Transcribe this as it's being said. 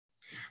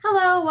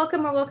Hello,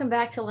 welcome or welcome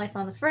back to Life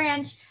on the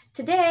Fringe.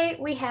 Today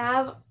we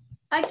have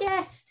a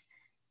guest.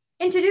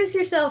 Introduce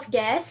yourself,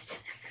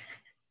 guest.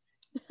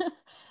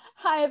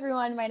 Hi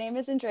everyone, my name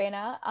is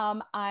Andreina.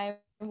 I'm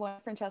one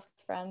of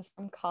Francesca's friends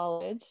from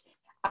college.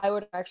 I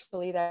would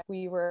actually that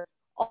we were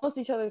almost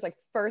each other's like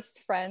first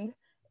friend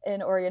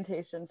in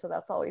orientation, so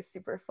that's always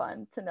super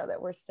fun to know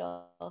that we're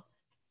still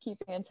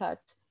keeping in touch.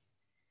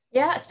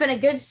 Yeah, it's been a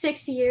good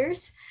 6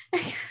 years.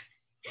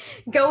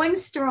 Going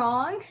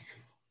strong.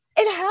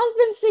 It has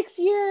been 6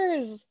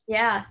 years.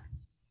 Yeah,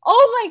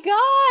 Oh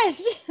my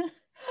gosh.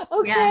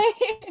 yeah.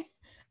 Okay.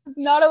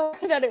 Not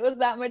aware that it was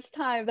that much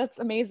time. That's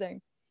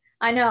amazing.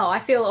 I know, I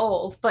feel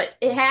old, but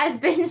it has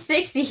been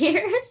 6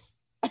 years.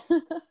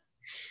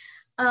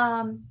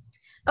 Um,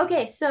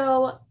 okay,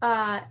 so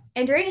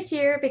Andreina's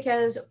here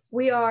because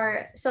we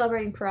are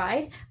celebrating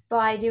Pride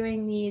by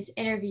doing these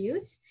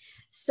interviews.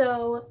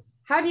 So,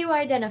 how do you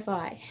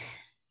identify?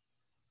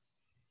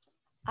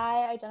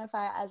 I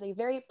identify as a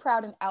very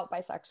proud and out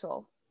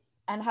bisexual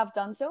and have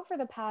done so for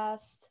the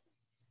past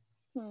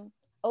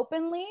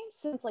openly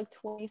since like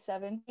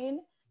 2017,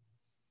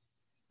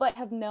 but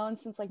have known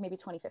since like maybe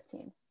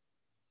 2015.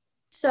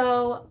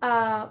 So,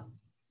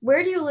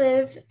 where do you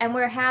live and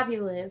where have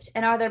you lived?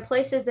 And are there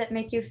places that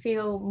make you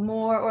feel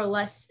more or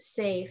less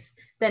safe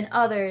than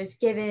others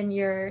given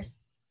your,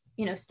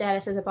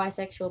 status as a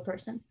bisexual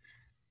person?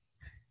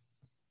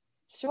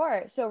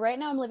 Sure. So right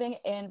now I'm living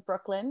in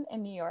Brooklyn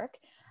in New York.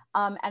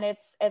 And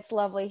it's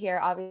lovely here.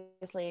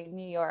 Obviously,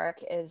 New York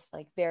is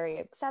like very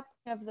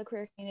accepting of the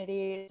queer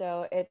community.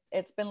 So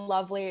it's been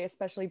lovely,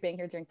 especially being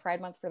here during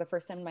Pride Month for the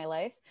first time in my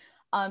life.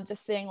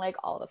 Just seeing like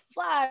all the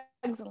flags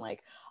and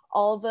like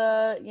all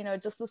the,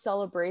 just the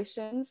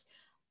celebrations.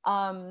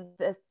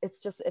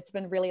 It's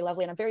been really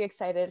lovely. And I'm very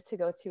excited to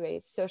go to a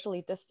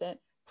socially distant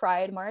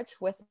Pride March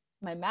with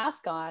my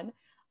mask on,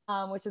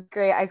 which is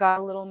great. I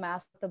got a little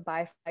mask with the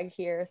bi flag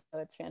here, so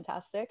it's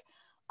fantastic.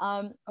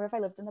 Or if I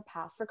lived in the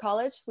past for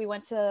college, we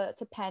went to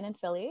Penn in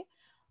Philly.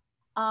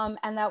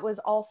 And that was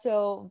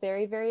also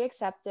very, very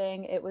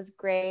accepting. It was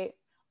great.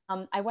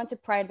 I went to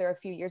Pride there a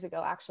few years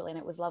ago, actually, and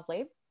it was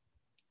lovely.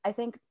 I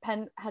think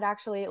Penn had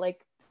actually,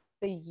 like,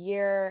 the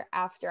year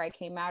after I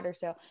came out or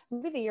so,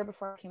 maybe the year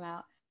before I came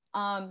out,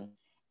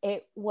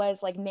 it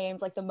was like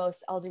named like the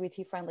most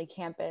LGBT friendly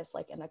campus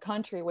like in the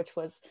country, which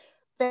was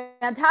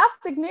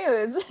fantastic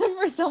news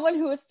for someone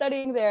who was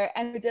studying there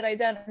and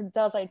who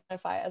does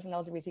identify as an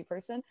LGBT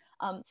person.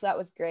 So that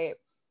was great.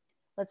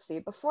 Let's see.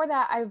 Before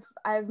that,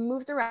 I've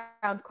moved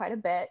around quite a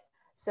bit.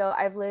 So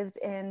I've lived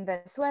in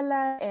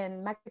Venezuela,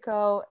 in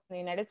Mexico, in the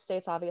United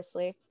States,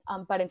 obviously,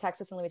 but in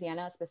Texas and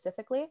Louisiana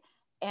specifically,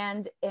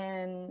 and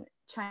in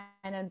China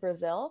and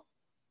Brazil.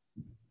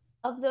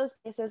 Of those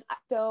places,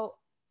 so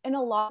in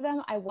a lot of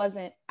them, I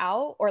wasn't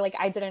out, or like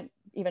I didn't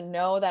even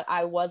know that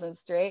I wasn't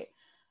straight.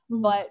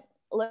 Mhm. But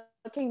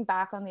looking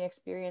back on the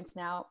experience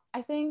now,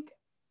 I think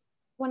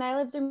when I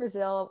lived in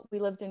Brazil, we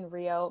lived in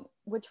Rio,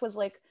 which was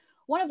like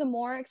one of the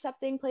more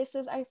accepting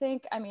places, I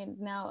think. I mean,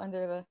 now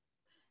under the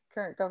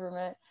current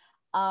government,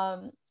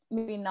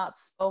 maybe not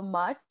so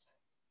much,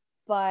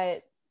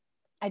 but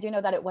I do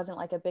know that it wasn't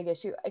like a big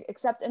issue,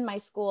 except in my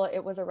school,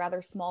 it was a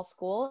rather small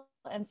school.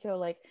 And so,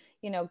 like,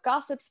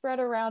 gossip spread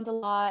around a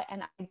lot.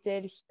 And I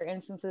did hear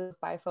instances of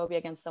biphobia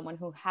against someone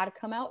who had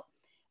come out.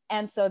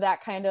 And so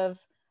that kind of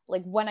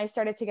like when I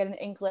started to get an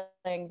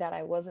inkling that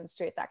I wasn't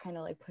straight, that kind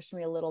of like pushed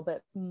me a little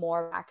bit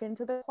more back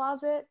into the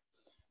closet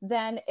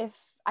than if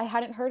I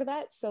hadn't heard of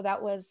that. So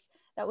that was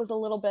a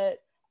little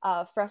bit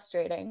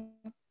frustrating,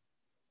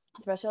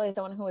 especially as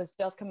someone who was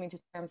just coming to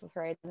terms with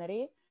her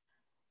identity.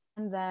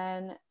 And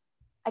then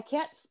I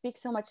can't speak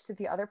so much to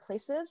the other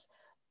places,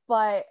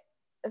 but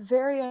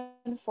very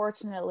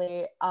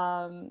unfortunately,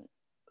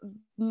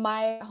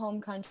 my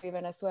home country,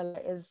 Venezuela,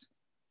 is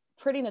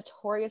pretty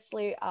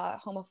notoriously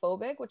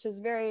homophobic, which is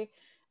very,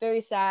 very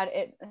sad.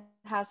 It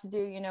has to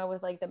do,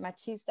 with like the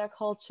machista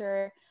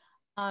culture,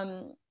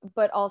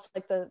 but also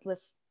like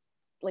this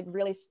like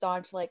really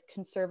staunch, like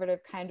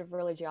conservative kind of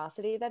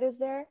religiosity that is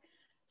there.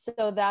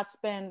 So that's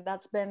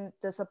been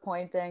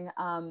disappointing,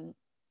 and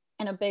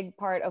a big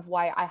part of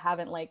why I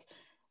haven't like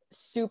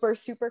super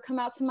come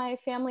out to my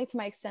family, to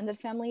my extended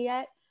family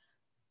yet.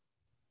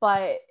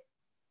 But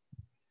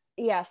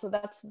yeah, so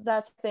that's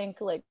I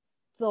think like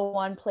the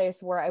one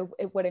place where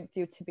it wouldn't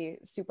do to be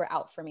super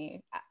out for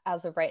me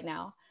as of right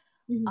now,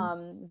 Mhm.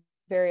 um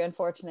very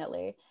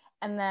unfortunately.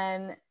 And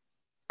then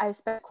I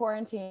spent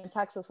quarantine in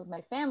Texas with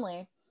my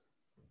family,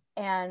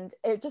 and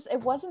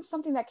it wasn't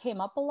something that came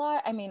up a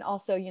lot. I mean,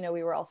 also,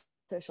 we were all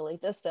socially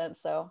distant,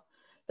 so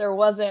there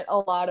wasn't a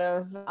lot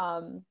of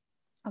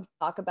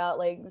talk about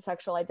like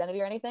sexual identity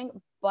or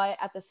anything. But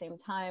at the same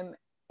time,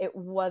 it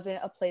wasn't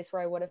a place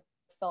where I would have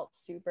felt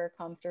super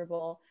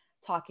comfortable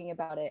talking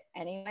about it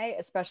anyway,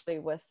 especially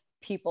with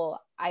people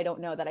I don't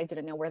know, that I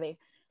didn't know where they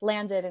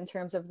landed in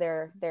terms of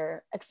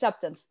their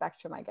acceptance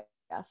spectrum, I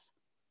guess.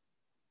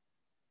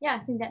 Yeah,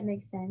 I think that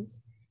makes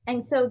sense.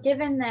 And so,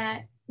 given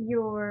that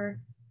you're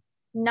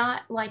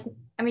not like,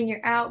 I mean,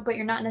 you're out, but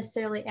you're not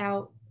necessarily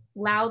out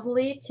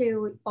loudly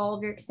to all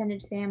of your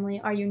extended family?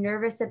 Are you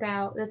nervous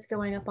about this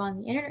going up on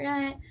the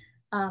internet?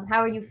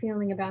 How are you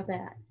feeling about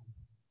that?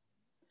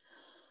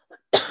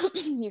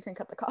 You can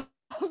cut the cough.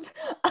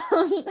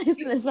 It's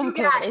You not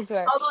got COVID, I it.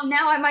 swear. Although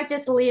now I might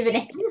just leave it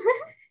in.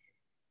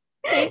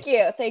 Thank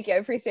you. Thank you. I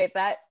appreciate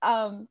that.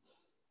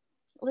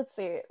 Let's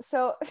see.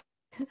 So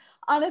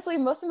honestly,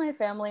 most of my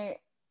family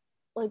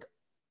like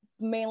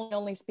mainly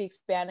only speaks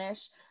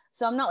Spanish.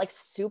 So I'm not like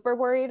super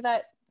worried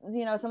that,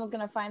 you know, someone's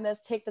going to find this,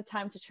 take the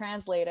time to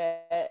translate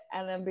it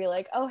and then be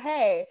like, oh,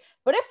 hey,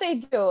 but if they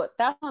do,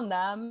 that's on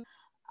them.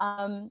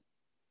 And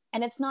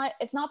it's not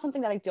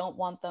something that I don't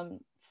want them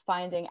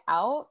finding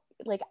out.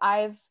 Like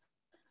I've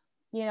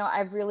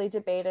really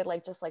debated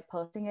like just like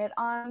posting it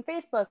on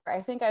Facebook.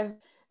 I think I've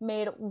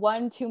made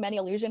one too many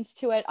allusions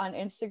to it on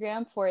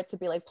Instagram for it to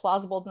be like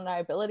plausible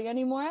deniability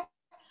anymore.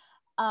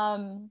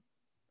 Um,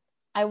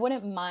 I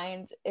wouldn't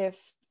mind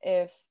if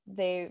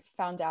they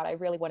found out. I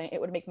really wouldn't.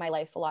 It would make my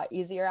life a lot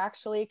easier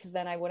actually, because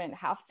then I wouldn't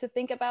have to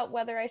think about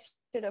whether I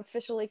should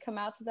officially come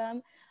out to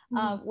them,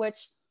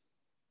 which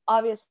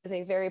obviously is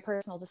a very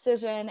personal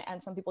decision,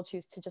 and some people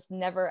choose to just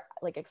never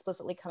like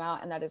explicitly come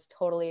out, and that is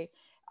totally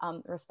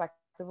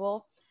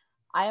respectable.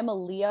 I am a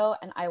Leo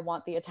and I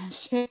want the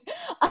attention.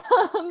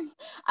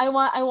 I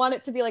want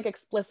it to be like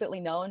explicitly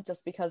known,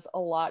 just because a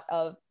lot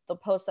of the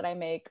posts that I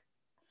make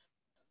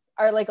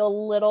are like a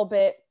little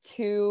bit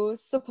too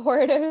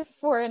supportive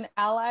for an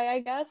ally, I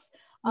guess,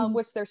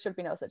 which there should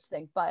be no such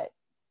thing. But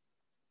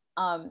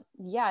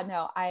yeah,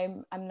 no,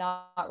 I'm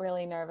not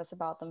really nervous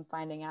about them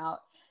finding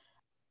out.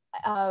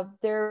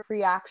 Their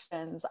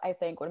reactions, I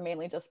think, would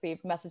mainly just be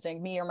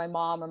messaging me or my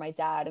mom or my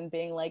dad and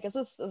being like, is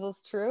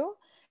this true?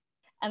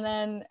 And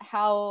then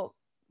how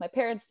my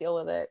parents deal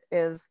with it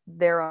is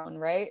their own,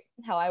 right?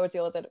 How I would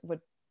deal with it would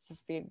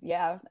just be,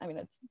 yeah, I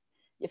mean,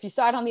 if you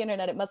saw it on the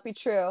internet, it must be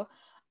true.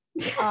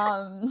 You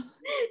know?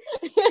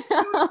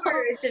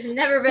 Words have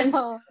never been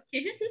spoken.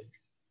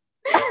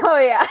 Oh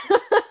yeah.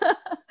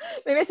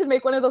 Maybe I should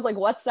make one of those like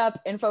WhatsApp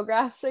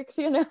infographics,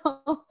 you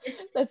know,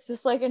 that's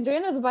just like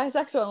Andreina's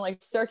bisexual and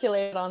like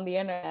circulate it on the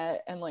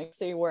internet and like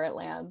see where it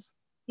lands.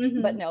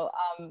 But no,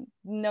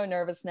 no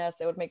nervousness.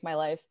 It would make my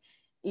life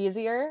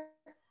easier.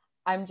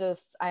 I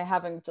just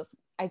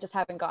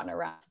haven't gotten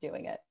around to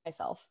doing it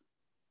myself.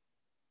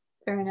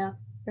 Fair enough.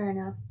 Fair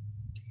enough.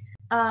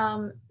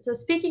 So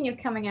speaking of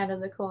coming out of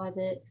the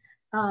closet,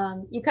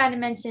 you kind of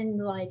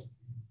mentioned like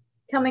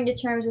coming to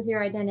terms with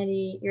your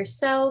identity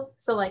yourself.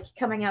 So like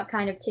coming out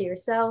kind of to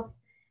yourself,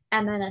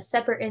 and then a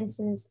separate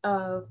instance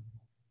of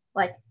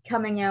like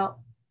coming out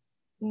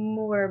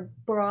more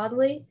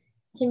broadly.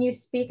 Can you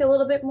speak a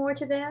little bit more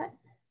to that?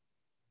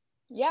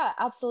 Yeah,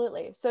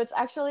 absolutely. So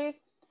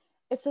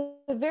it's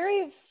a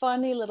very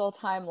funny little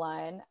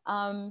timeline.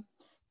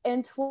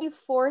 In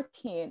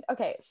 2014,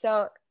 okay,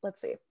 so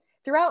let's see.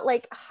 Throughout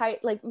like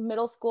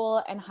middle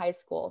school and high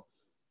school,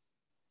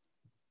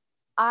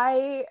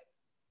 I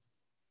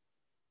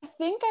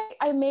think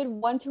I made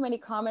one too many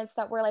comments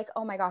that were like,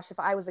 oh my gosh, if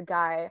I was a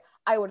guy,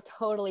 I would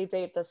totally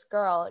date this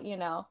girl, you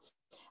know?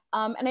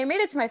 And I made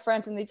it to my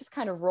friends and they just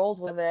kind of rolled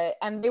with it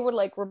and they would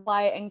like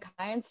reply in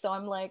kind. So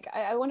I'm like,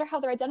 I wonder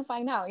how they're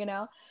identifying now, you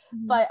know?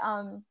 But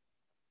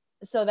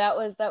so that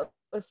was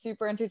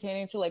super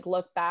entertaining to like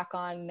look back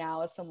on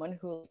now as someone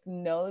who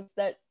knows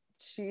that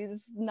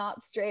she's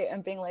not straight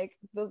and being like,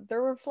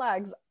 there were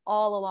flags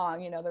all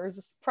along, you know, there was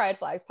just pride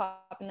flags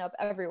popping up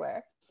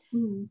everywhere.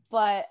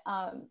 But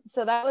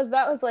so that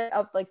was like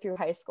up like through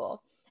high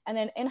school. And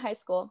then in high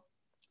school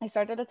I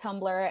started a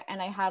Tumblr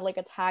and I had like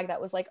a tag that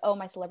was like, oh,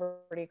 my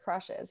celebrity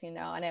crushes, you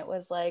know, and it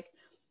was like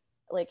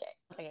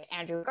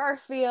Andrew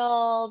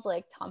Garfield,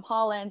 like Tom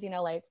Holland, you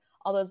know, like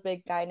all those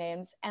big guy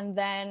names. And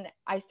then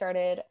I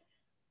started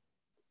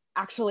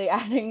actually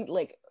adding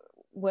like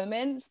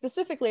women.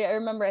 Specifically, I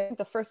remember I think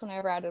the first one I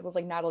ever added was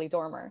like Natalie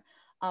Dormer,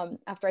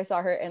 after I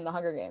saw her in the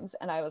Hunger Games,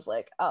 and I was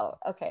like, oh,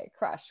 okay,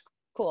 crush,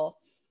 cool.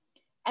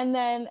 And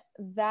then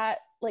that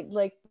like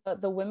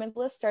the women's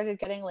list started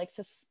getting like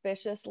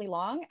suspiciously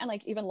long and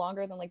like even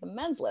longer than like the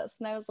men's list,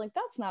 and I was like,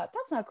 that's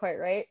not quite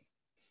right.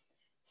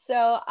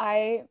 So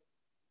I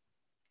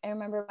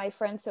remember my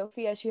friend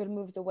Sophia, she had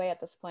moved away at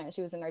this point and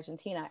she was in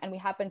Argentina, and we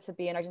happened to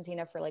be in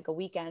Argentina for like a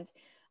weekend,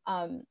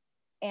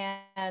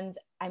 and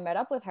I met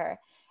up with her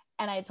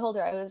and I told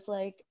her, I was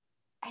like,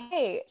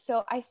 hey,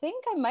 so I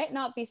think I might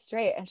not be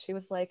straight. And she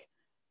was like,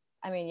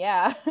 I mean,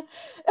 yeah.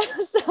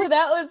 So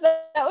that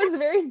was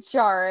very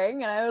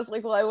jarring. And I was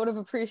like, well, I would have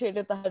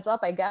appreciated the heads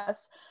up, I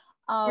guess.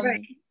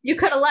 Right. You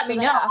could have let me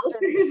know.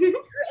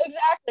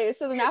 Exactly.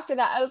 So then after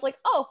that, I was like,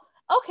 oh,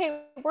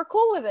 okay, we're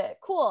cool with it.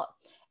 Cool.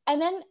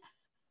 And then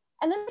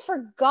I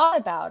forgot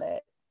about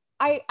it.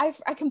 I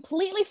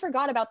completely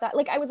forgot about that.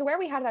 Like I was aware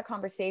we had that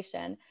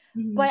conversation,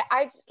 but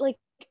I like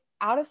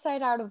out of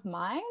sight, out of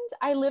mind.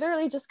 I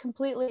literally just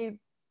completely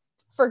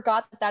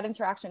forgot that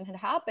interaction had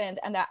happened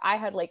and that I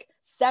had like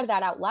said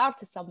that out loud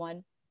to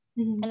someone.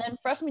 And then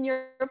freshman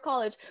year of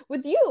college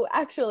with you,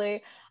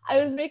 actually,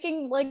 I was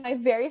making like my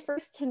very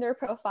first Tinder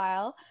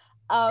profile.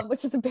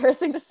 which is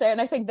embarrassing to say. And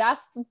I think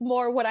that's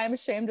more what I'm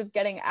ashamed of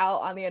getting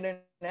out on the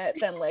internet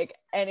than like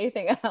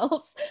anything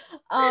else.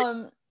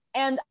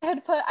 And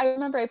I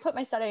remember I put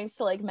my settings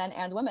to like men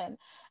and women.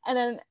 And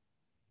then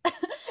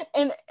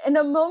in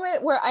a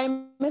moment where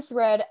I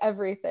misread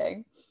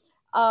everything,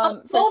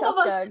 Both of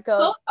us, Francesca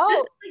goes, both, this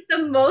is oh, like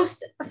the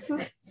most,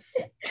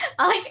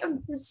 like,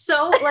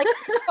 so like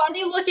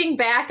funny looking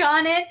back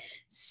on it,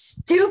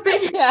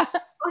 stupid yeah.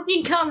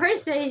 fucking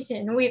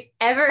conversation we've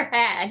ever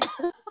had.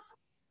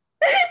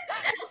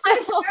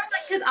 I'm sure,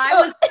 like, because I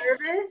was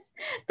nervous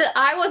that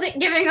I wasn't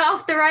giving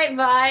off the right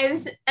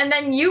vibes, and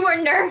then you were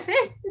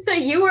nervous, so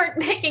you weren't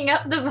picking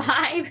up the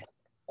vibe.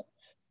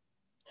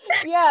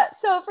 Yeah,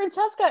 so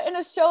Francesca, in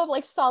a show of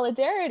like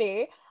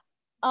solidarity,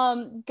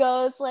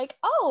 goes like,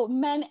 oh,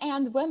 men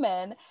and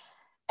women.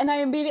 And I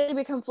immediately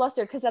become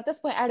flustered because at this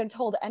point I hadn't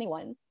told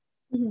anyone.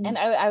 Mm-hmm. And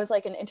I was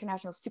like an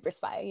international super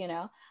spy, you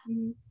know.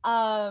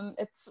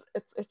 Mm-hmm.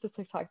 It's a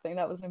TikTok thing.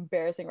 That was an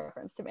embarrassing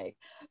reference to make.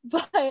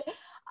 But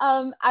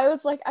I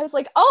was like,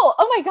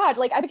 oh my God,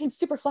 like I became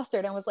super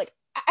flustered and was like,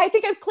 I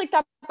think I clicked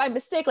that by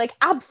mistake, like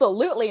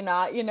absolutely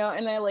not, you know.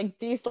 And I like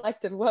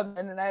deselected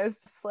women, and I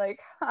was just like,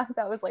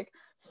 that was like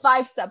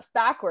 5 steps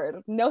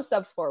backward, no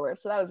steps forward.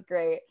 So that was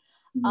great.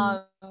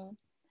 Mm-hmm.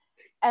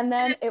 And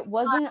then it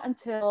wasn't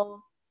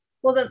until,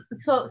 Well,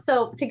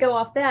 so to go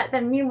off that,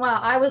 then meanwhile,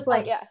 oh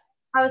yeah,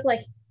 I was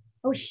like,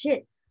 oh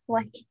shit,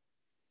 like,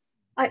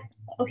 I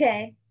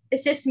okay,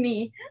 it's just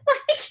me,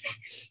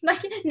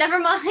 like never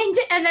mind.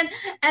 And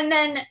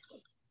then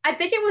I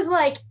think it was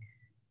like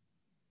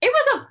it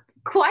was a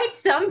quite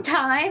some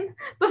time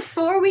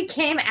before we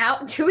came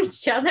out to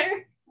each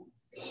other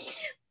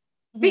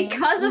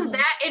because of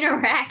that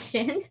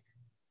interaction.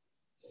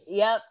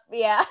 Yep,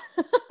 yeah.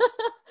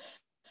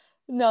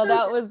 No,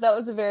 that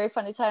was a very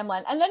funny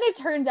timeline. And then it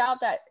turned out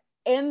that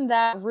in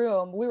that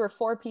room we were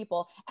 4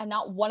 people and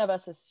not one of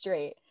us is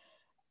straight.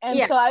 And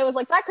Yeah. so I was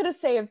like, that could have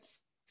saved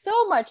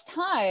so much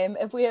time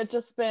if we had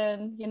just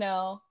been, you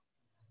know,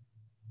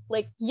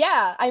 like,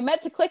 yeah, I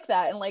meant to click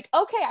that, and like,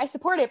 okay, I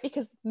support it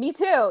because me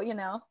too, you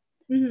know.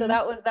 Mm-hmm. So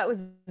that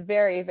was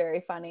very,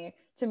 very funny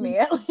to me,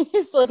 at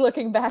least, like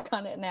looking back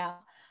on it now.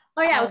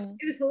 Oh yeah,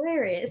 it was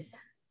hilarious.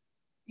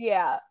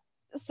 Yeah.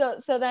 So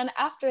then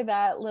after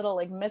that little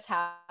like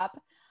mishap,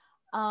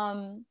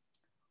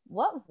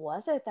 what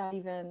was it that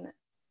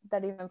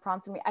even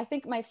prompted me? I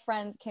think my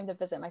friend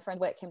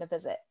Whit came to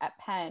visit at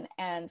Penn,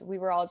 and we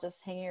were all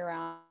just hanging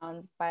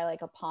around by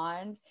like a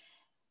pond.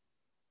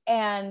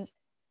 And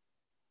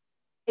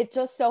it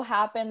just so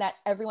happened that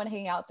everyone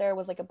hanging out there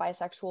was like a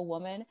bisexual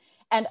woman.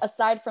 And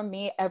aside from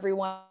me,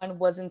 everyone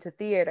was into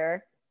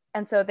theater.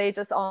 And so they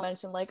just all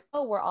mentioned like,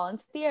 oh, we're all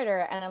into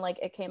theater. And then like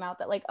it came out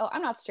that like, oh,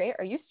 I'm not straight.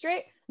 Are you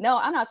straight? No,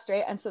 I'm not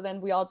straight. And so then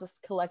we all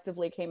just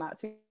collectively came out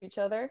to each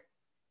other.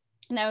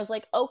 And I was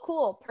like, oh,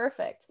 cool,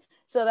 perfect.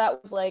 So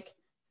that was like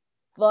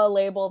the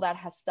label that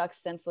has stuck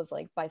since, was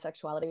like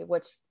bisexuality,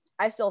 which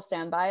I still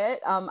stand by it.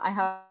 I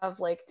have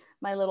like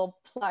my little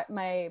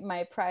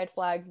my pride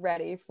flag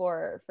ready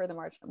for the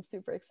march. I'm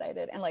super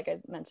excited. And like I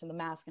mentioned, the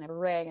mask, and I have a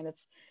ring, and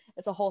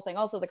it's a whole thing.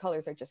 Also, the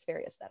colors are just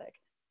very aesthetic.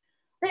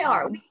 They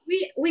are.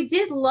 We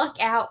did luck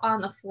out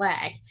on the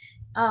flag.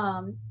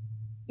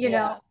 You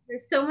know,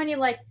 there's so many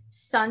like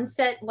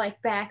sunset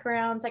like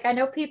backgrounds. Like I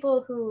know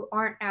people who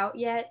aren't out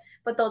yet,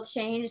 but they'll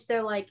change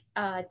their like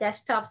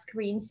desktop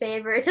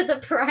screensaver to the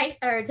pride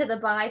or to the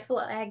bi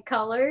flag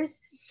colors.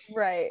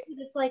 Right.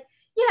 It's like,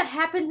 yeah, it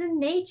happens in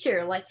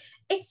nature. Like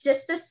it's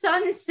just a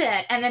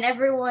sunset. And then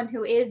everyone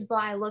who is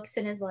bi looks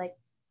and is like,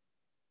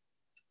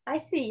 I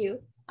see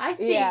you. I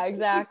see Yeah, you.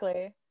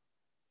 exactly.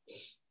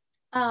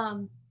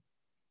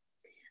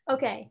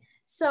 Okay,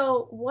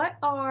 so what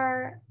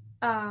are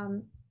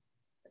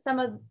some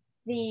of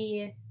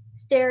the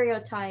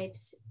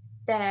stereotypes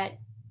that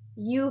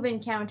you've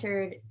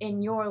encountered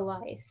in your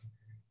life,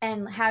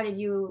 and how did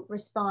you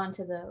respond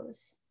to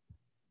those?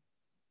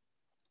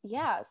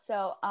 Yeah.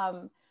 So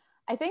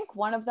I think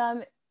one of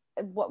them,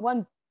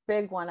 one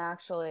big one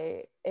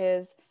actually,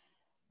 is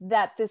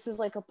that this is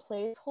like a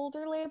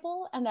placeholder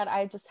label, and that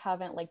I just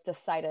haven't like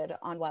decided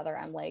on whether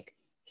I'm like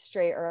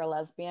straight or a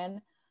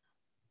lesbian.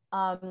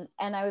 And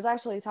I was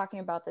actually talking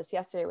about this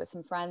yesterday with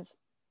some friends.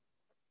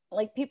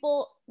 Like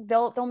people,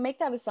 they'll make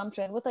that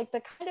assumption with like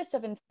the kindest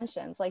of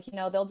intentions. Like, you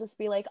know, they'll just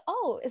be like,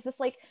 oh, is this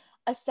like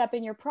a step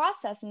in your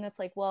process? And it's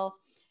like, well,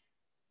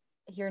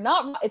 you're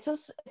not, it's a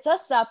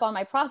step on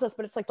my process,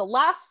 but it's like the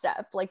last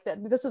step. Like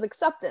this is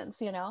acceptance,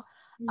 you know?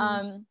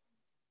 Mm-hmm.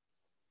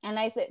 And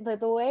I think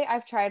the way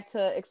I've tried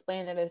to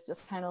explain it is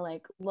just kind of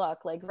like,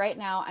 look, like right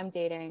now I'm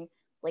dating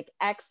like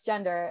X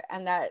gender,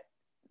 and that,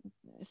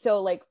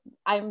 so like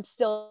I'm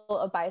still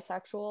a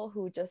bisexual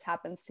who just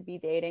happens to be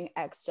dating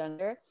X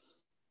gender,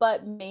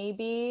 but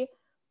maybe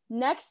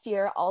next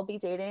year I'll be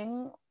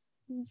dating,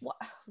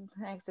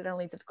 I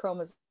accidentally did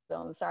chromosome,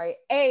 sorry,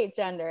 A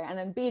gender, and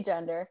then B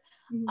gender.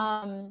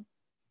 Mm-hmm.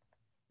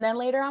 Then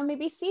later on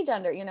maybe C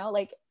gender, you know,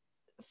 like,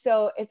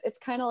 so it's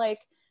kind of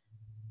like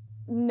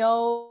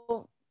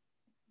no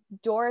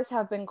doors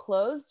have been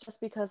closed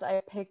just because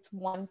I picked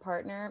one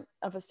partner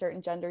of a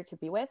certain gender to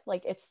be with.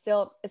 Like it's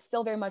still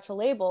very much a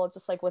label.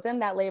 Just like within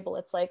that label,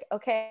 it's like,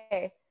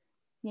 okay,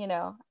 you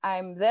know,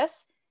 I'm this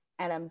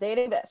and I'm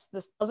dating this.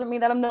 This doesn't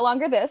mean that I'm no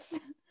longer this.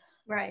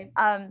 Right.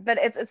 But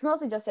it's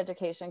mostly just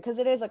education, because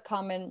it is a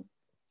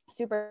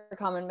super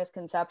common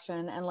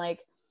misconception. And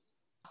like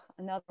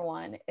another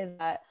one is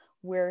that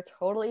we're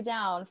totally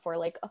down for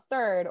like a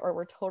third, or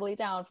we're totally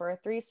down for a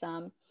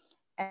threesome.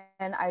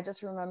 And I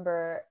just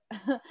remember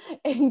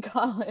in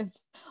college,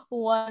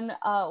 one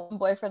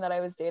boyfriend that I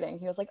was dating,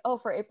 he was like, oh,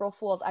 for April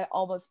Fools, I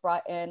almost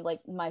brought in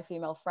like my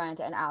female friend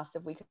and asked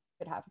if we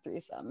could have a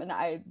threesome. And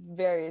I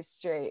very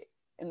straight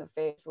in the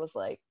face was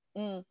like,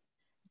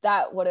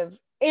 that would have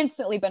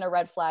instantly been a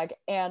red flag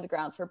and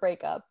grounds for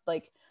breakup.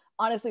 Like,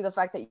 honestly, the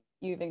fact that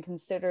you even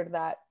considered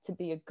that to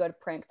be a good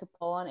prank to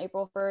pull on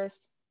April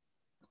 1st,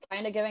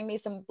 kind of giving me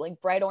some like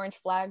bright orange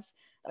flags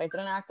that I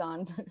didn't act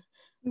on,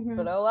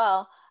 but oh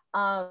well.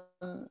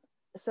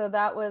 So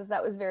that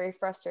was very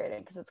frustrating,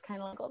 because it's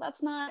kind of like, well,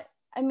 that's not,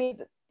 I mean,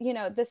 you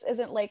know, this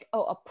isn't like,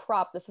 oh, a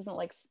prop. This isn't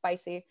like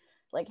spicy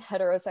like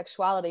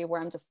heterosexuality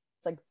where I'm just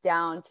like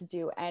down to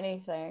do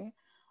anything.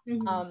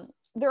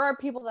 There are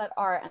people that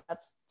are, and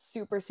that's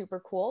super, super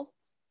cool,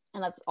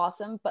 and that's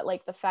awesome. But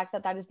like the fact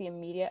that that is the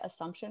immediate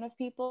assumption of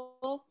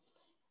people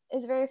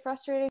is very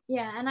frustrating.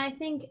 Yeah, and I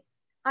think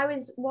I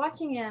was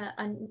watching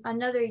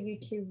another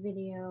YouTube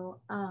video,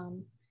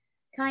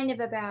 kind of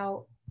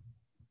about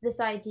this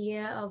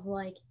idea of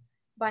like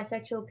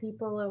bisexual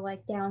people are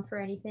like down for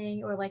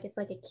anything, or like it's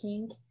like a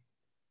kink.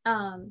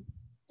 Um,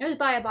 it was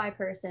by a bi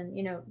person,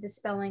 you know,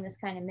 dispelling this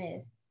kind of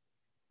myth.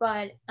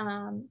 But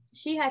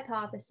she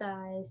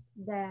hypothesized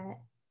that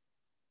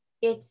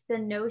it's the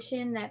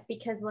notion that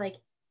because like,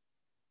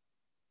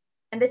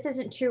 and this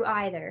isn't true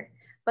either,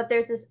 but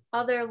there's this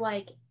other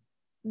like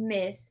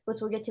myth, which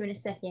we'll get to in a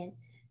second,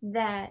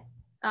 that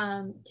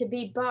to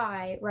be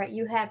bi, right,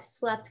 you have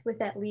slept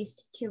with at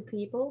least two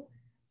people,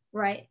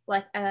 right?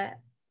 Like a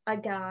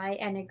guy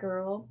and a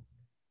girl.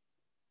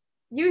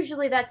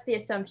 Usually that's the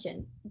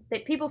assumption.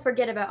 That people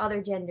forget about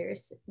other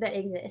genders that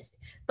exist,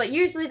 but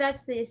usually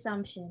that's the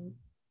assumption.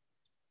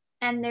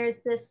 And there's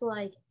this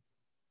like,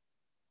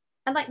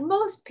 and like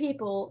most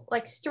people,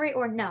 like straight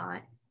or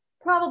not,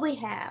 probably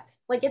have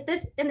like at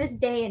this in this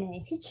day and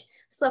age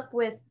slept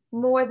with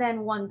more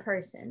than one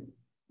person,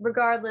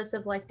 regardless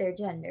of like their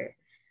gender.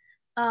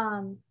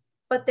 Um,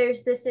 but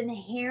there's this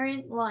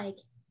inherent like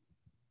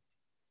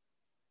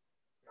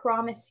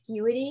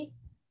promiscuity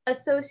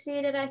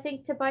associated, I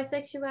think, to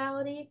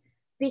bisexuality,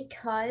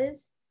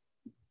 because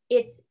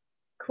it's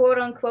quote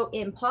unquote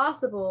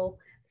impossible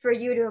for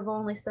you to have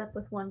only slept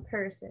with one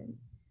person,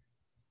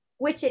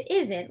 which it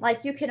isn't.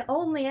 Like, you can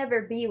only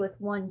ever be with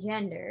one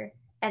gender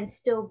and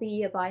still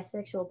be a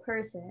bisexual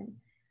person.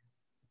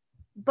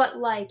 But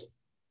like,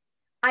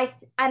 I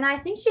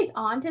think she's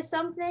onto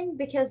something,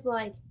 because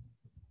like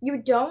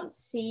you don't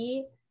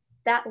see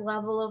that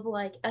level of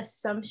like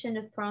assumption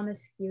of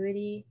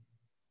promiscuity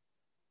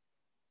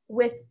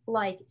with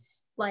like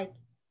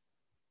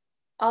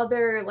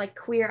other like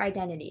queer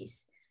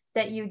identities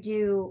that you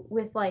do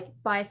with like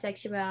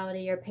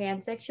bisexuality or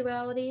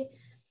pansexuality,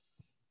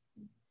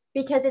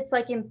 because it's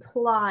like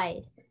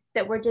implied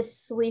that we're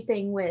just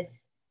sleeping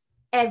with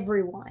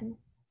everyone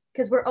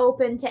because we're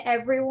open to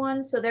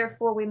everyone, so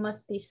therefore we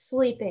must be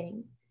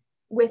sleeping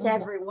with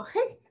everyone.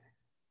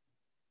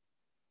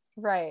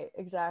 Right,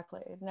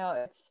 exactly.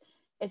 No,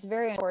 it's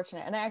very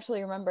unfortunate. And I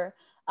actually remember,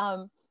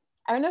 I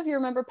don't know if you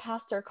remember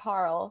Pastor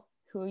Carl,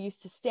 who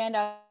used to stand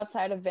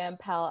outside of Van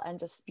Pelt and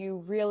just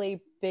spew really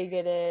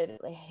bigoted,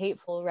 like,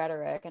 hateful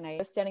rhetoric. And I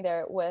was standing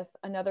there with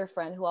another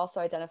friend who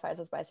also identifies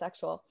as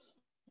bisexual.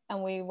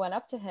 And we went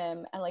up to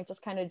him and like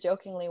just kind of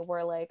jokingly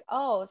were like,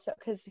 oh, so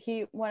because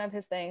one of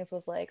his things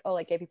was like, oh,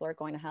 like gay people are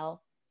going to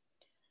hell.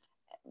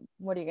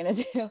 What are you gonna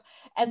do?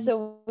 And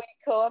so we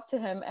go up to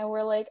him and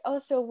we're like, oh,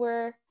 so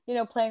we're, you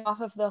know, playing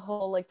off of the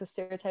whole like the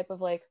stereotype of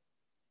like,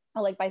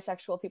 oh, like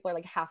bisexual people are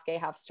like half gay,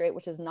 half straight,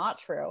 which is not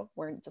true.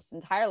 We're just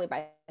entirely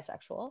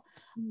bisexual.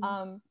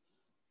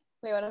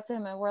 We went up to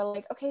him and we're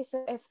like, okay,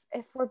 so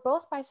if we're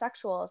both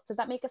bisexual, does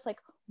that make us like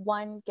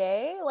one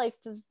gay? Like,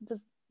 does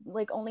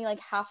like only like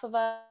half of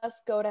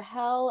us go to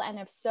hell? And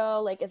if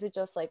so, like, is it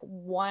just like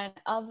one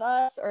of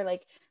us, or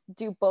like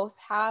do both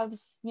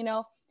halves, you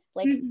know,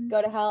 like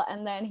go to hell?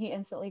 And then he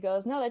instantly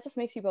goes, no, that just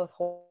makes you both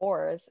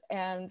whores.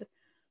 And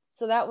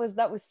so that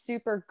was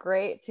super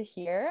great to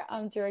hear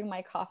during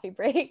my coffee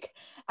break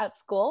at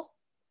school.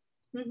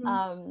 Very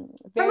from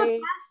a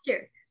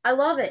pastor. I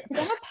love it.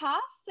 From a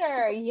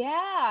pastor.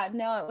 Yeah,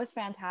 no, it was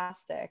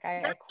fantastic.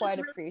 I quite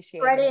really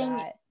appreciated spreading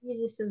that.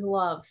 Jesus's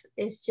love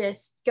is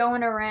just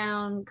going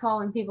around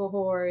calling people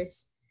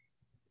whores.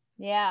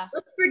 Yeah.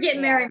 Let's forget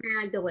Mary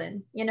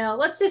Magdalene, you know,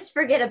 let's just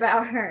forget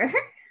about her.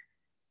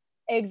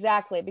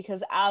 Exactly,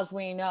 because as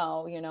we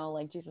know, you know,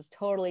 like Jesus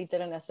totally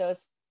didn't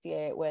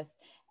associate with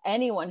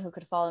anyone who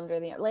could fall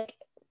under the, like,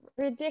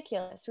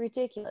 ridiculous.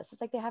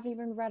 It's like they haven't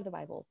even read the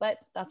Bible, but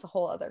that's a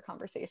whole other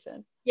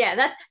conversation.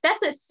 Yeah,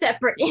 that's a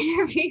separate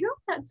interview,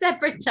 a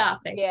separate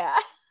topic. Yeah.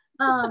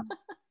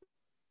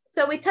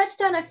 So we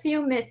touched on a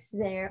few myths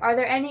there. Are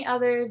there any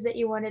others that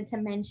you wanted to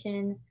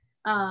mention,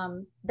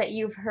 that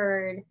you've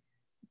heard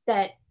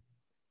that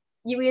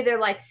you either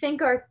like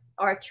think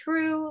are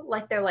true,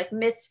 like they're like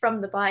myths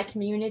from the bi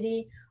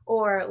community,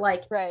 or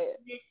like Right.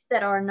 myths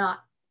that are not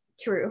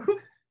true?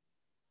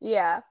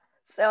 Yeah.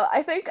 So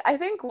I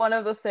think one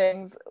of the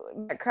things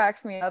that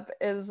cracks me up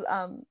is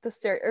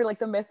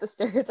the myth, the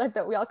stereotype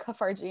that we all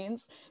cuff our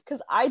jeans,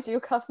 because I do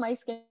cuff my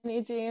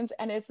skinny jeans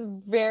and it's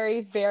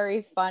very,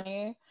 very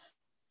funny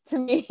to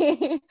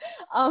me.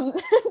 um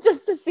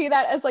just to see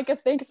that as like a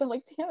thing, because I'm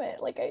like, damn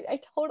it, like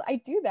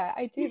I do that.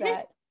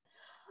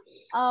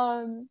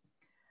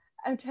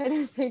 I'm trying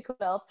to think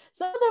what else.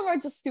 Some of them are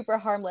just super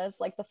harmless,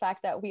 like the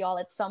fact that we all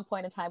at some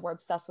point in time were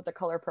obsessed with the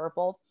color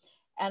purple.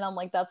 And I'm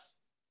like, that's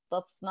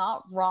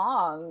not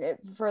wrong.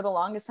 For the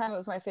longest time, it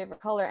was my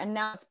favorite color, and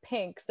now it's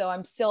pink, so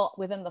I'm still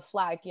within the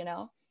flag, you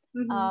know.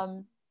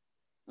 Mm-hmm.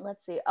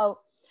 Let's see. Oh,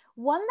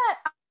 one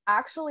that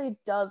actually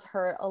does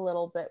hurt a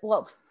little bit.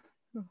 Well,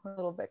 a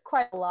little bit,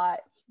 quite a lot,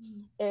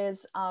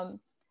 is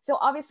so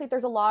obviously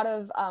there's a lot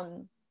of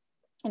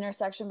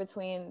intersection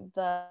between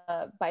the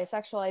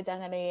bisexual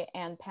identity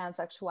and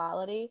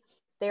pansexuality.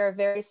 They are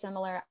very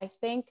similar. I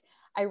think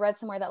I read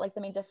somewhere that like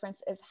the main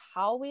difference is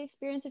how we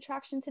experience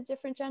attraction to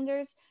different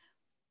genders.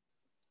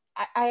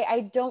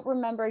 I don't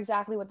remember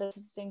exactly what the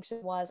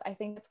distinction was. I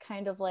think it's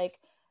kind of like,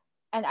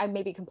 and I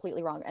may be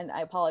completely wrong and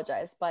I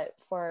apologize, but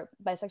for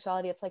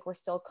bisexuality, it's like we're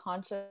still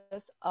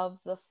conscious of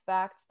the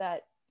fact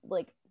that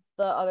like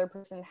the other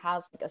person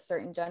has like a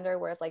certain gender,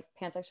 whereas like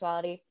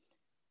pansexuality,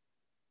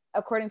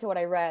 according to what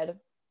I read,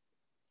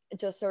 it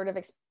just sort of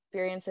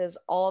experiences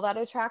all that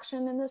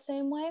attraction in the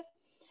same way.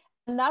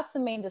 And that's the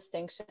main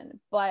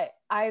distinction. But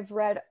I've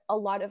read a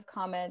lot of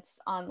comments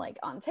on like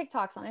on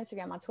TikToks, on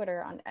Instagram, on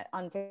Twitter,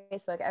 on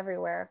Facebook,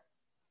 everywhere,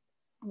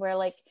 where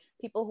like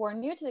people who are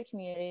new to the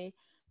community,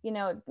 you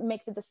know,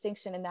 make the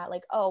distinction in that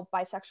like, oh,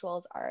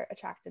 bisexuals are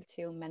attracted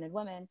to men and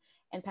women,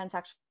 and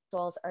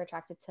pansexuals are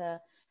attracted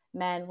to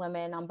men,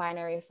 women,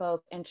 non-binary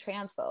folks, and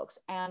trans folks.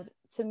 And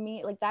to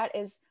me, like that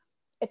is,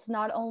 it's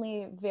not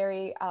only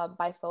very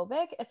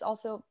biphobic, it's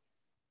also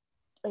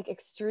like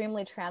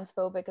extremely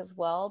transphobic as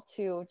well,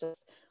 to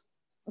just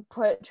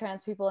put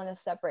trans people in a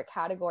separate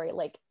category.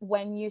 Like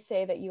when you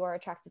say that you are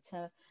attracted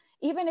to,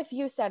 even if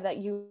you said that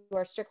you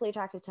are strictly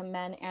attracted to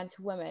men and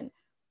to women,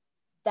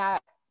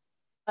 that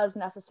does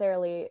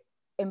necessarily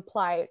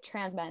imply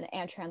trans men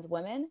and trans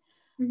women.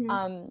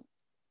 Mm-hmm.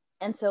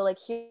 And so like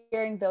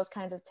hearing those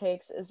kinds of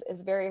takes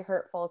is very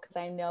hurtful, because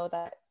I know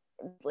that,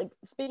 like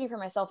speaking for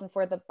myself and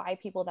for the bi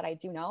people that I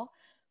do know,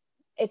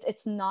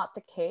 it's not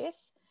the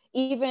case.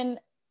 Even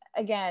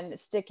again,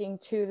 sticking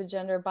to the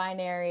gender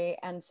binary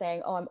and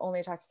saying, oh, I'm only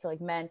attracted to like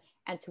men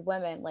and to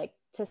women, like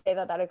to say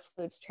that that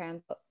excludes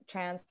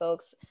trans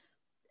folks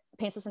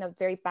paints us in a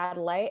very bad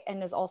light,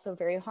 and is also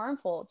very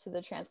harmful to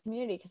the trans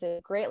community, because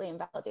it greatly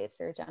invalidates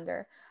their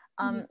gender.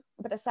 Mm-hmm.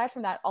 But aside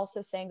from that,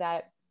 also saying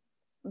that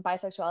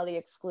bisexuality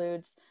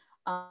excludes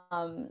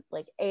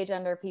like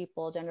agender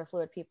people, gender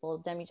fluid people,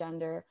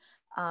 demigender,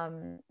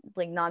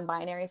 like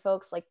non-binary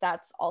folks, like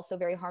that's also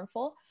very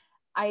harmful.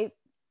 I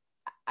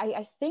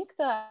think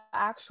the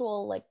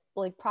actual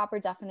like proper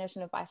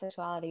definition of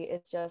bisexuality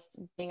is just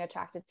being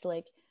attracted to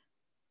like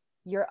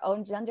your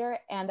own gender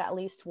and at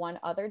least one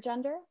other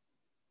gender,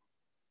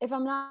 if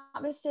I'm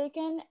not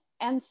mistaken.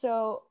 And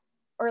so,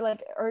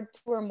 or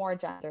two or more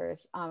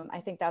genders. I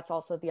think that's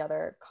also the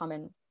other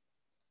common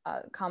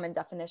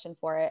definition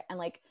for it. And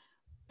like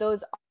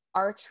those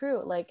are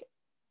true. Like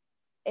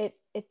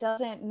it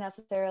doesn't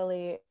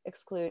necessarily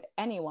exclude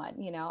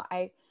anyone. You know,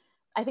 I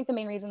think the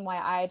main reason why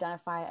I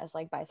identify as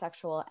like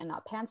bisexual and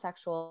not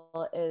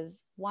pansexual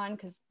is, one,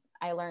 because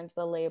I learned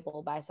the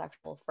label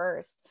bisexual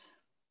first,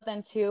 but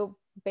then two,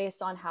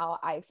 based on how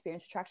I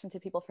experience attraction to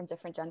people from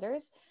different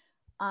genders.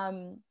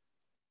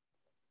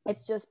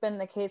 It's just been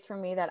the case for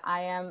me that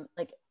I'm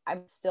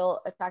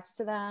still attracted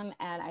to them,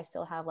 and I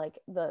still have like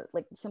the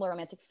like similar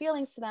romantic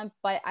feelings to them,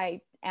 but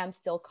I am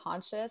still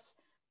conscious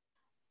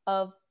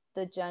of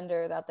the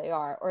gender that they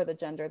are, or the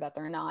gender that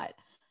they're not.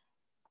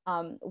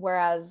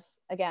 Whereas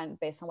again,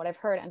 based on what I've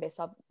heard and based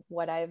on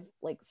what I've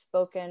like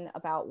spoken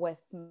about with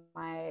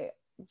my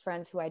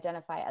friends who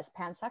identify as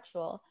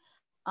pansexual,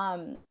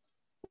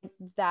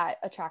 that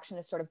attraction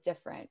is sort of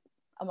different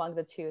among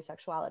the two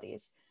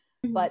sexualities.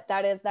 Mm-hmm. But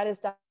that is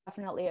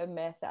definitely a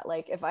myth, that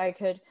like if I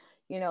could,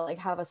 you know, like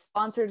have a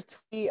sponsored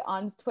tweet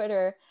on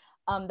Twitter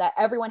that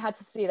everyone had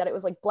to see, that it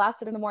was like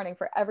blasted in the morning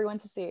for everyone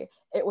to see,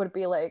 it would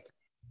be like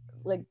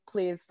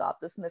please stop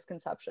this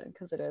misconception,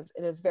 because it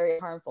is very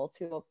harmful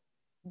to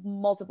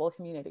multiple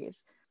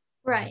communities.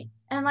 Right.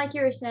 And like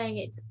you were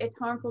saying, it's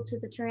harmful to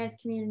the trans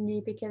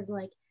community because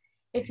like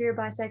if you're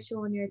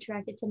bisexual and you're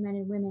attracted to men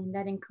and women,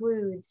 that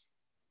includes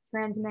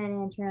trans men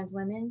and trans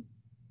women.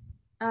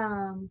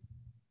 Um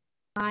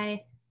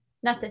I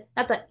not to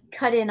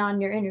cut in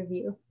on your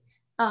interview.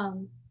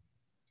 Um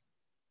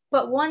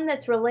But one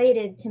that's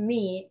related to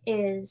me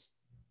is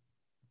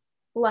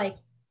like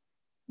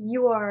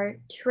you are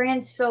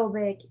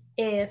transphobic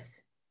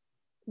if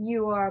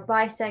you are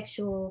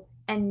bisexual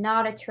and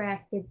not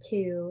attracted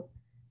to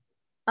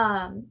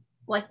um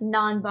like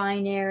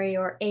non-binary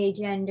or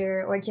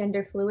agender or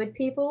gender fluid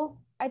people.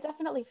 I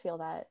definitely feel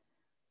that.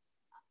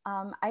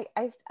 I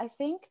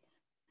think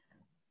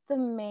the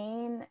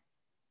main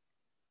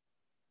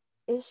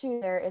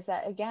issue there is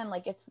that, again,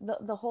 like it's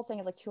the whole thing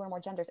is like two or more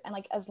genders, and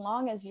like as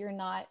long as you're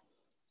not,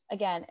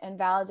 again,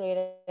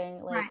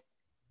 invalidating like Right.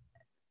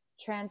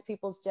 trans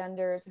people's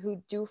genders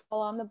who do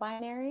fall on the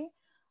binary,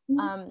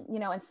 Mhm. you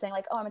know, and saying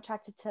like, oh, I'm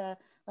attracted to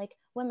like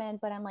women,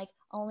 but I'm like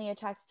only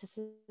attracted to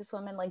cis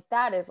women, like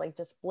that is like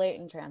just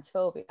blatant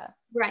transphobia.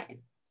 Right.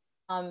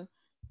 um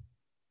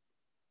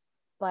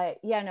but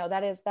yeah, no,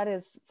 that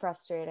is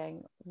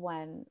frustrating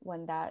when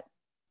that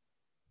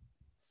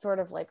sort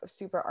of like a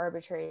super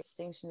arbitrary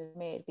distinction is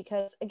made,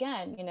 because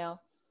again, you know,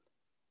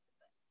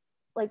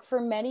 like for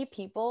many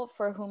people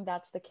for whom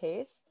that's the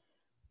case,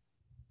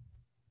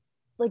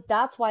 like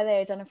that's why they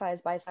identify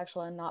as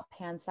bisexual and not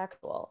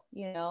pansexual,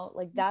 you know,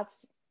 like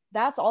that's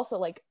also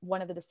like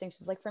one of the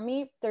distinctions. Like for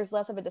me, there's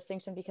less of a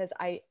distinction because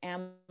I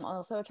am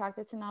also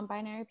attracted to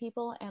non-binary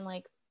people and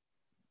like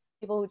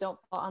people who don't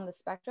fall on the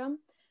spectrum,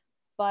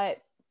 but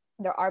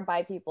there are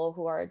bi people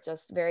who are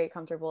just very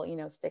comfortable, you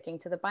know, sticking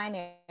to the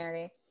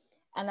binary,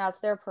 and that's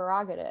their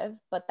prerogative,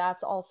 but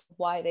that's also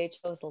why they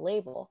chose the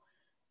label.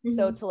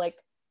 So Hmm. to like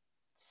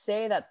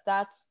say that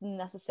that's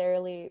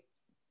necessarily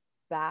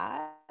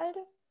bad,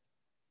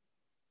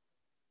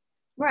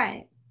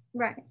 Right.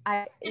 Right.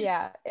 I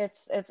yeah,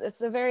 it's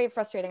a very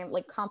frustrating and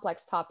like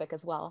complex topic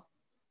as well.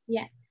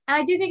 Yeah.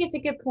 And I do think it's a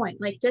good point.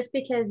 Like just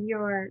because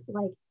you're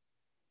like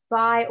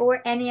bi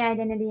or any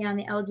identity on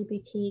the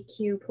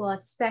LGBTQ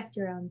plus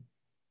spectrum,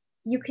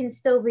 you can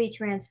still be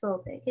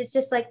transphobic. It's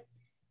just like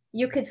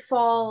you could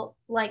fall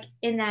like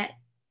in that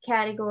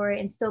category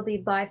and still be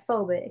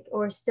biphobic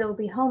or still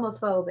be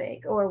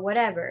homophobic or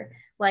whatever.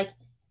 Like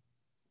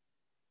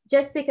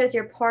just because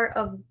you're part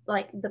of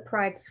like the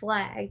pride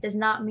flag does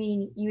not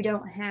mean you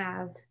don't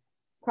have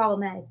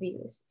problematic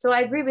views. So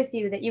I agree with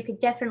you that you could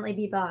definitely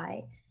be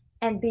bi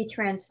and be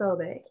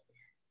transphobic.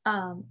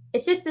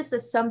 It's just this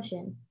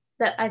assumption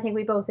that I think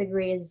we both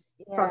agree is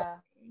Yeah.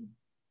 frustrating.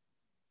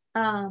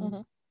 Um, Mm-hmm.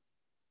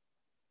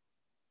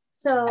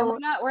 And so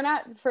we're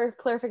not, for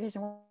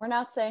clarification, we're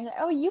not saying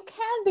oh, you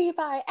can be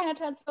bi and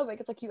transphobic.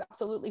 It's like you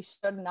absolutely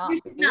should you not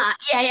should be. not.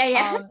 Yeah, yeah,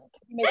 yeah. You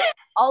make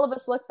all of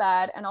us look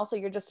bad, and also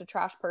you're just a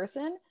trash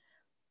person.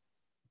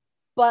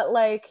 But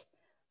like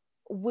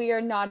we are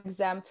not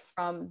exempt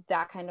from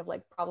that kind of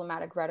like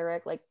problematic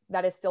rhetoric. Like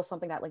that is still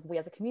something that like we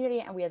as a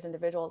community and we as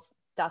individuals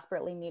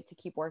desperately need to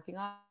keep working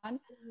on.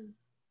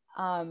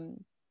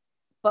 Um,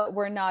 but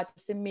we're not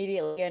just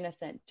immediately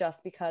innocent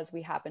just because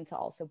we happen to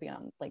also be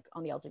on like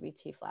on the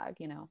LGBT flag,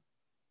 you know.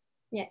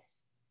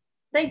 Yes.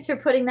 Thanks for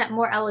putting that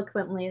more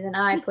eloquently than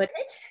I put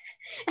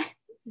it.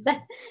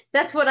 that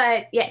that's what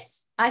I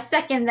yes, I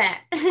second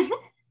that.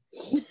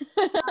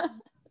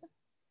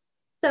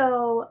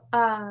 So,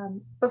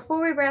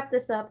 before we wrap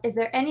this up, is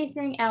there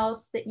anything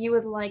else that you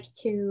would like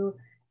to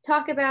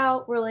talk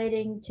about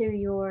relating to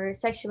your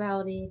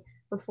sexuality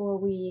before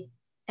we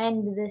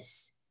end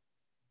this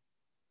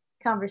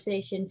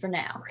conversation for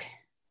now?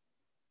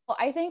 Well,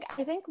 I think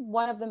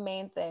one of the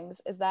main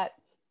things is that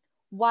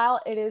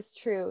while it is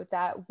true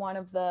that one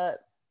of the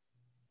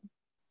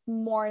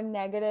more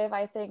negative,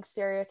 I think,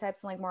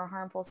 stereotypes and like more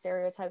harmful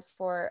stereotypes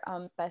for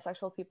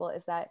bisexual people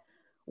is that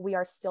we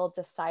are still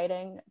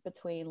deciding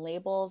between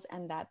labels,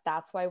 and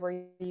that's why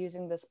we're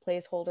using this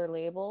placeholder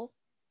label.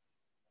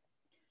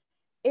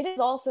 It is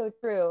also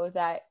true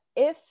that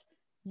if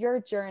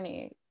your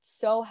journey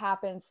so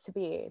happens to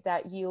be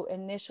that you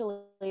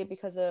initially,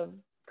 because of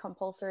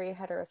compulsory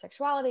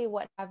heterosexuality,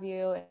 what have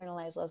you,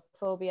 internalized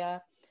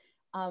lesbophobia,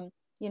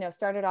 you know,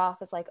 started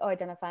off as like, oh,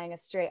 identifying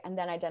as straight and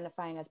then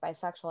identifying as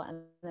bisexual,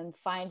 and then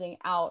finding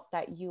out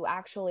that you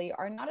actually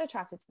are not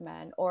attracted to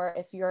men, or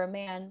if you're a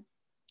man,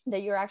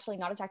 that you're actually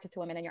not attracted to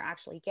women and you're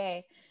actually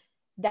gay,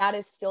 that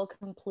is still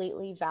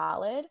completely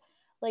valid.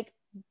 Like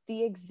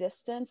the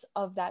existence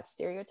of that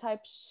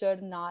stereotype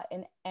should not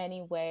in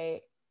any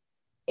way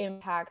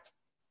impact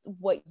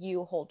what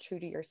you hold true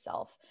to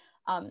yourself.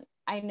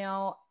 I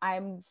know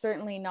I'm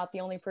certainly not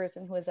the only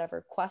person who has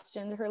ever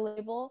questioned her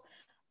label.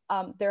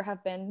 There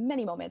have been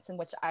many moments in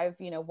which I've,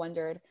 you know,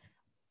 wondered,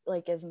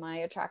 like, is my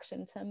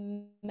attraction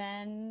to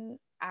men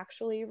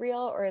actually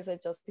real, or is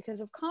it just because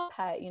of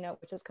compet, you know,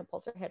 which is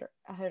compulsory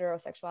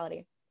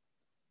heterosexuality?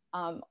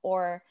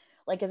 Or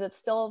like, is it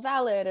still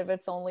valid if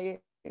it's only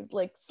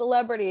like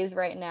celebrities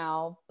right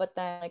now, but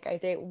then like I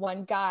date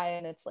one guy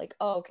and it's like,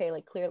 oh, okay,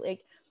 like clearly,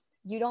 like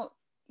you don't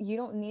you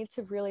don't need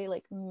to really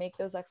like make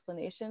those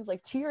explanations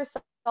like to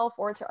yourself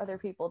or to other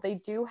people. They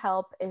do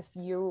help if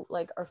you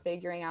like are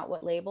figuring out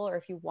what label, or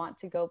if you want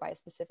to go by a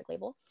specific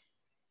label.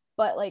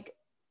 But like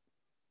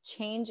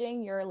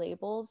changing your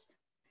labels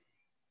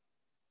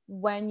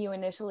when you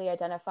initially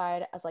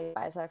identified as like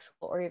bisexual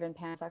or even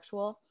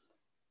pansexual,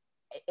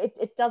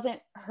 it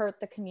doesn't hurt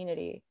the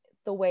community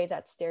the way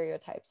that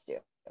stereotypes do.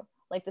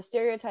 Like the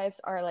stereotypes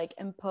are like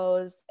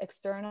imposed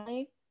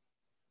externally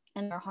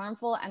and they're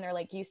harmful and they're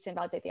like used to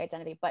invalidate the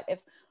identity. But if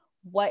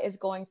what is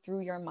going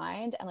through your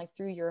mind and like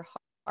through your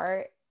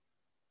heart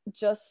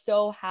just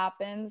so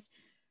happens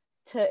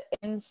to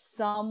in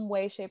some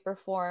way, shape, or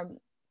form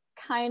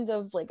kind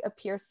of like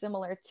appear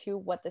similar to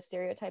what the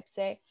stereotypes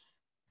say,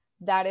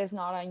 that is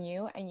not on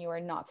you, and you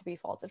are not to be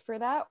faulted for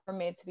that or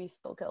made to be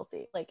feel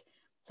guilty. Like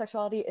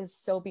sexuality is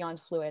so beyond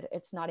fluid,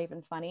 it's not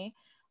even funny.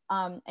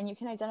 And you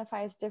can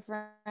identify as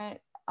different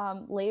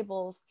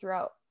labels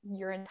throughout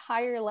your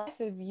entire life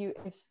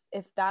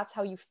if that's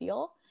how you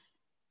feel,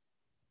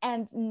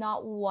 and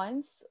not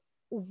once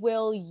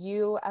will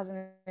you as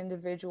an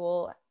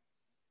individual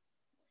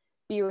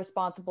be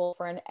responsible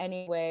for in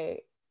any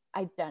way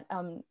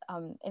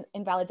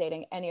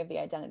invalidating any of the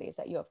identities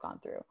that you have gone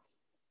through.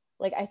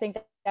 Like I think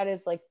that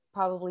is like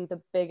probably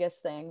the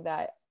biggest thing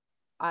that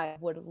I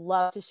would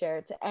love to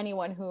share to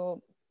anyone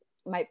who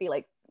might be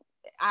like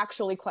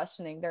actually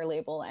questioning their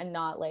label and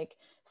not like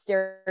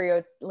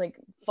like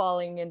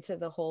falling into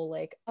the whole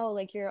like, oh,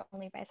 like you're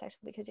only bisexual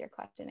because you're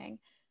questioning.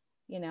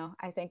 You know,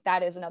 I think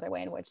that is another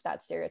way in which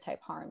that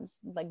stereotype harms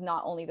like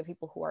not only the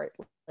people who are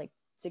like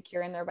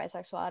secure in their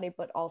bisexuality,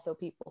 but also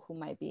people who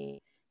might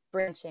be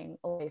branching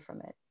away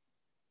from it.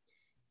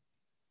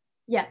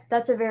 Yeah,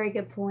 that's a very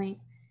good point.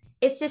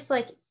 It's just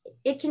like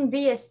it can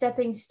be a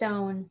stepping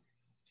stone,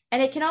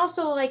 and it can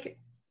also like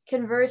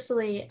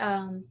conversely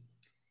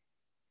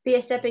be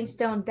a stepping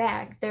stone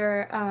back.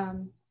 There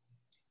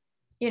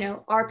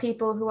are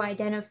people who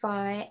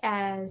identify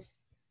as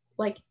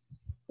like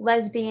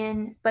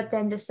lesbian but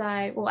then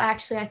decide, well,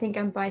 actually I think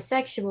I'm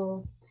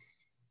bisexual.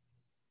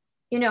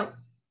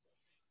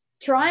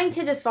 Trying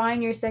to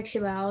define your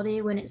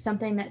sexuality when it's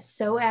something that's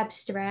so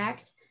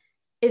abstract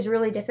is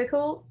really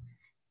difficult.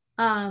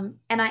 And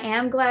I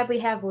am glad we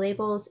have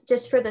labels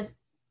just for the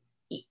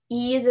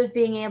ease of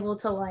being able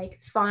to like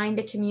find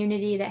a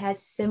community that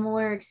has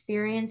similar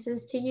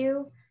experiences to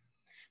you.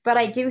 But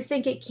I do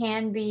think it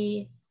can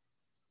be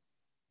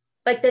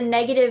like the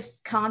negative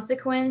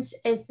consequence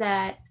is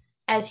that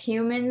as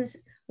humans,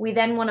 we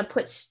then want to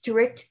put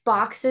strict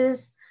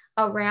boxes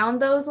around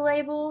those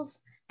labels.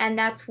 And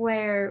that's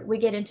where we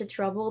get into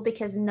trouble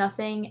because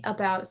nothing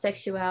about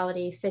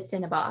sexuality fits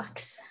in a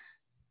box.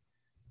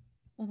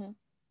 Mm-hmm.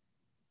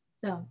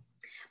 So,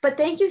 but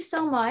thank you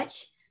so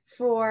much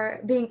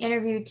for being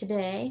interviewed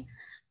today.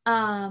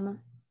 And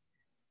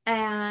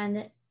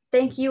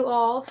thank you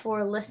all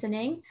for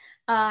listening.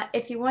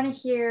 If you want to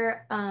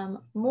hear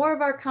more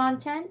of our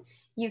content,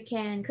 you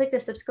can click the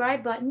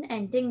subscribe button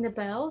and ding the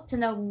bell to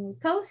know when we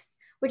post,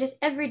 which is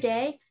every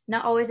day,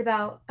 not always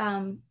about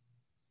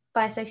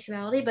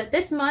bisexuality. But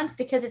this month,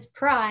 because it's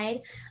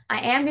Pride,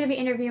 I am going to be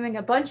interviewing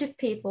a bunch of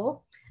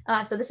people.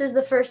 So this is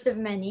the first of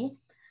many.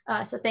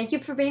 So thank you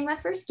for being my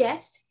first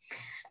guest.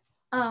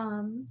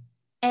 And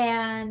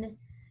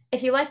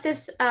if you like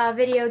this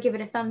video, give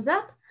it a thumbs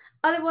up.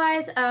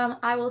 Otherwise,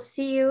 I will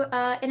see you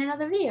in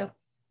another video.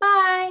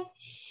 Bye.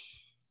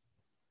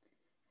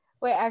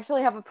 Wait, I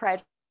actually have a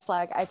pride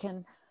flag. I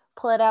can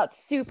pull it out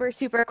super,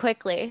 super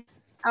quickly.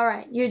 All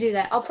right, you do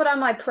that. I'll put on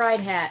my pride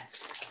hat.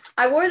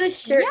 I wore this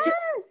shirt. Yes!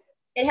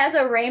 It has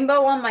a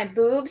rainbow on my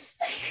boobs.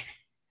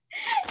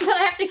 But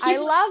I have to keep. I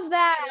love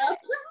that.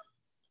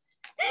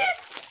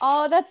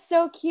 Oh, that's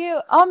so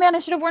cute. Oh man, I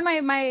should have worn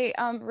my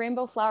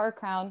rainbow flower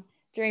crown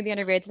during the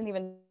interview. I didn't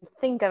even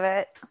think of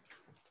it.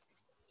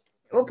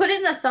 We'll put it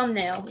in the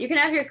thumbnail. You can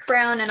have your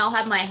crown and I'll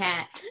have my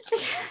hat.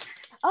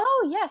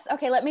 Oh yes.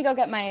 Okay, let me go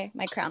get my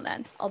crown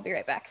then. I'll be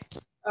right back.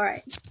 All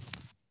right.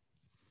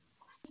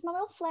 It's my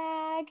little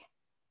flag.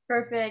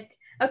 Perfect.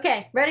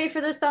 Okay, ready for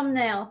this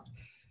thumbnail.